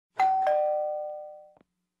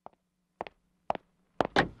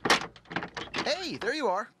Hey, there you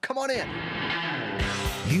are. Come on in.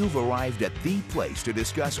 You've arrived at the place to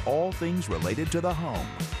discuss all things related to the home.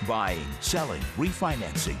 Buying, selling,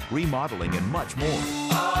 refinancing, remodeling, and much more.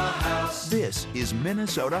 This is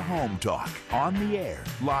Minnesota Home Talk, on the air,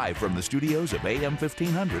 live from the studios of AM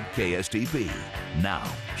 1500 KSTP.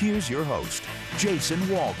 Now, here's your host, Jason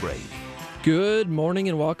Walgrave. Good morning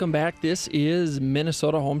and welcome back. This is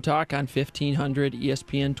Minnesota Home Talk on 1500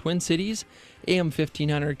 ESPN Twin Cities, AM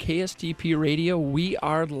 1500 KSTP Radio. We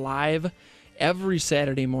are live every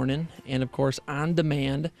Saturday morning and, of course, on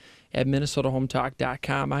demand at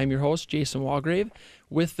minnesotahometalk.com. I'm your host, Jason Walgrave,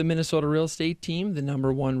 with the Minnesota Real Estate Team, the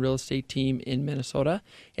 #1 real estate team in Minnesota,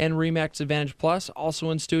 and RE/MAX Advantage Plus, also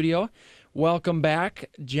in studio. Welcome back,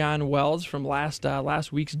 John Wells, from last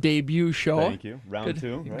week's debut show. Thank you. Round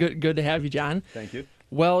two. Right? Good to have you, John. Thank you.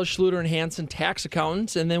 Wells, Schluter, and Hansen, tax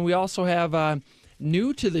accountants. And then we also have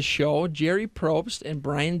new to the show, Jerry Probst and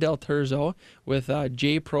Brian Del Terzo with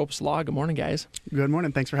J. Probst Law. Good morning, guys. Good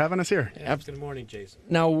morning. Thanks for having us here. Good morning, Jason.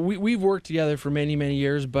 Now, we've worked together for many, many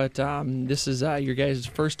years, but this is your guys'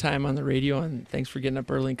 first time on the radio, and thanks for getting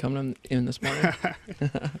up early and coming in this morning.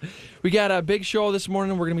 We got a big show this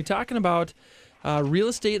morning. We're going to be talking about real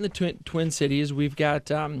estate in the Twin Cities. We've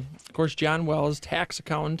got, of course, John Wells, tax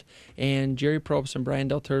accountant, and Jerry Probst and Brian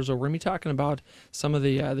Del Terzo. We're going to be talking about some of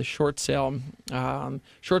the short sale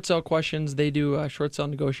questions. They do short sale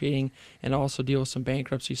negotiating and also deal with some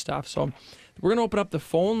bankruptcy stuff. So we're going to open up the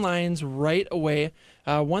phone lines right away.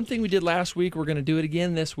 One thing we did last week, we're going to do it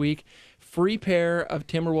again this week. Free pair of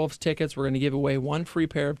Timberwolves tickets. We're going to give away one free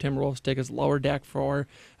pair of Timberwolves tickets, lower deck for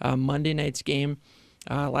Monday night's game.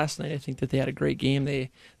 Last night, I think that they had a great game. They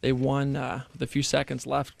won with a few seconds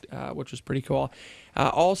left, which was pretty cool.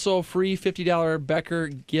 Also, free $50 Becker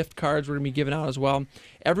gift cards we're going to be giving out as well.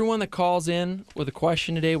 Everyone that calls in with a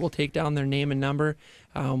question today, we'll take down their name and number.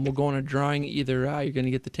 We'll go on a drawing. Either you're going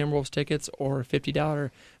to get the Timberwolves tickets or a $50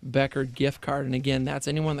 Becker gift card. And again, that's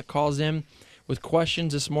anyone that calls in with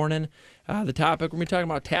questions this morning. The topic, we're going to be talking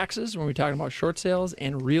about taxes. We're going to be talking about short sales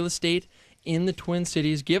and real estate in the Twin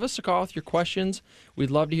Cities. Give us a call with your questions. We'd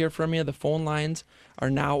love to hear from you. The phone lines are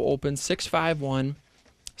now open.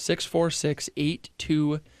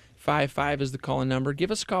 651-646-8255 is the call-in number. Give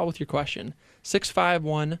us a call with your question.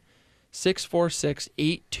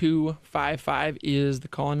 651-646-8255 is the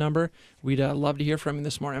call-in number. We'd love to hear from you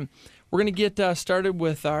this morning. We're going to get started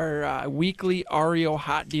with our weekly REO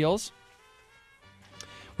hot deals.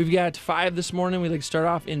 We've got 5 this morning. We'd like to start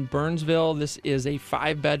off in Burnsville. This is a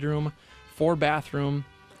 5-bedroom, 4-bathroom,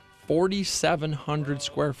 4,700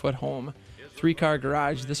 square foot home, 3-car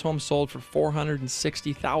garage. This home sold for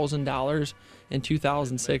 $460,000 in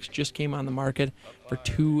 2006. Just came on the market for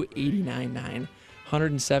 $289,900,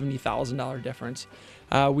 $170,000 difference.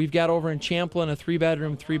 We've got over in Champlin a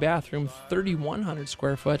 3-bedroom, 3-bathroom, 3,100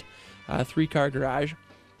 square foot, 3-car garage.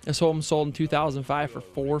 This home sold in 2005 for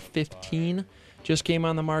 $415,000. Just came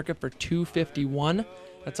on the market for $251,000.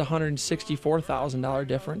 That's a $164,000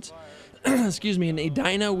 difference. Excuse me. In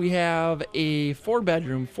Edina, we have a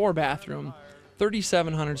 4-bedroom, 4-bathroom,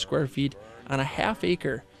 3,700 square feet on a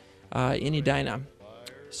half-acre in Edina.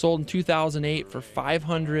 Sold in 2008 for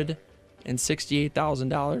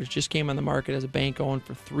 $568,000. Just came on the market as a bank-owned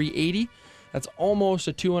for $380,000. That's almost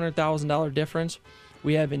a $200,000 difference.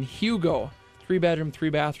 We have in Hugo, 3-bedroom,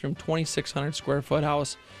 3-bathroom, 2,600 square foot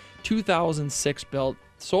house, 2006 built,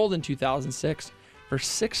 sold in 2006 for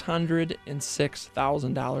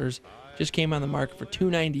 $606,000. Just came on the market for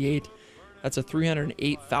 $298,000. That's a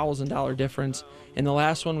 $308,000 difference. And the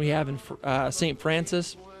last one we have in St.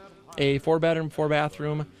 Francis, a 4-bedroom,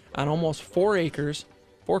 4-bathroom on almost 4 acres,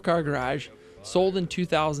 4-car garage, sold in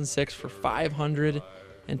 2006 for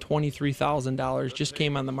 $523,000. Just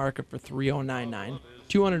came on the market for $309,900.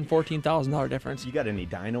 $214,000 difference. You got an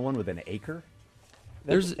Edina one with an acre?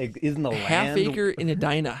 There's isn't the half land, acre in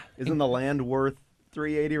Edina. Isn't the land worth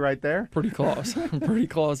 $380,000 right there? Pretty close. Pretty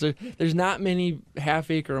close. There's not many half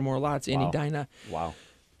acre or more lots in Edina. Wow.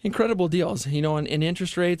 Incredible deals. You know, and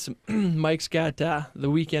interest rates, Mike's got the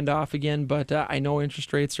weekend off again, but I know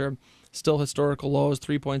interest rates are still historical lows,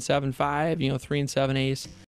 3.75, 3 7/8.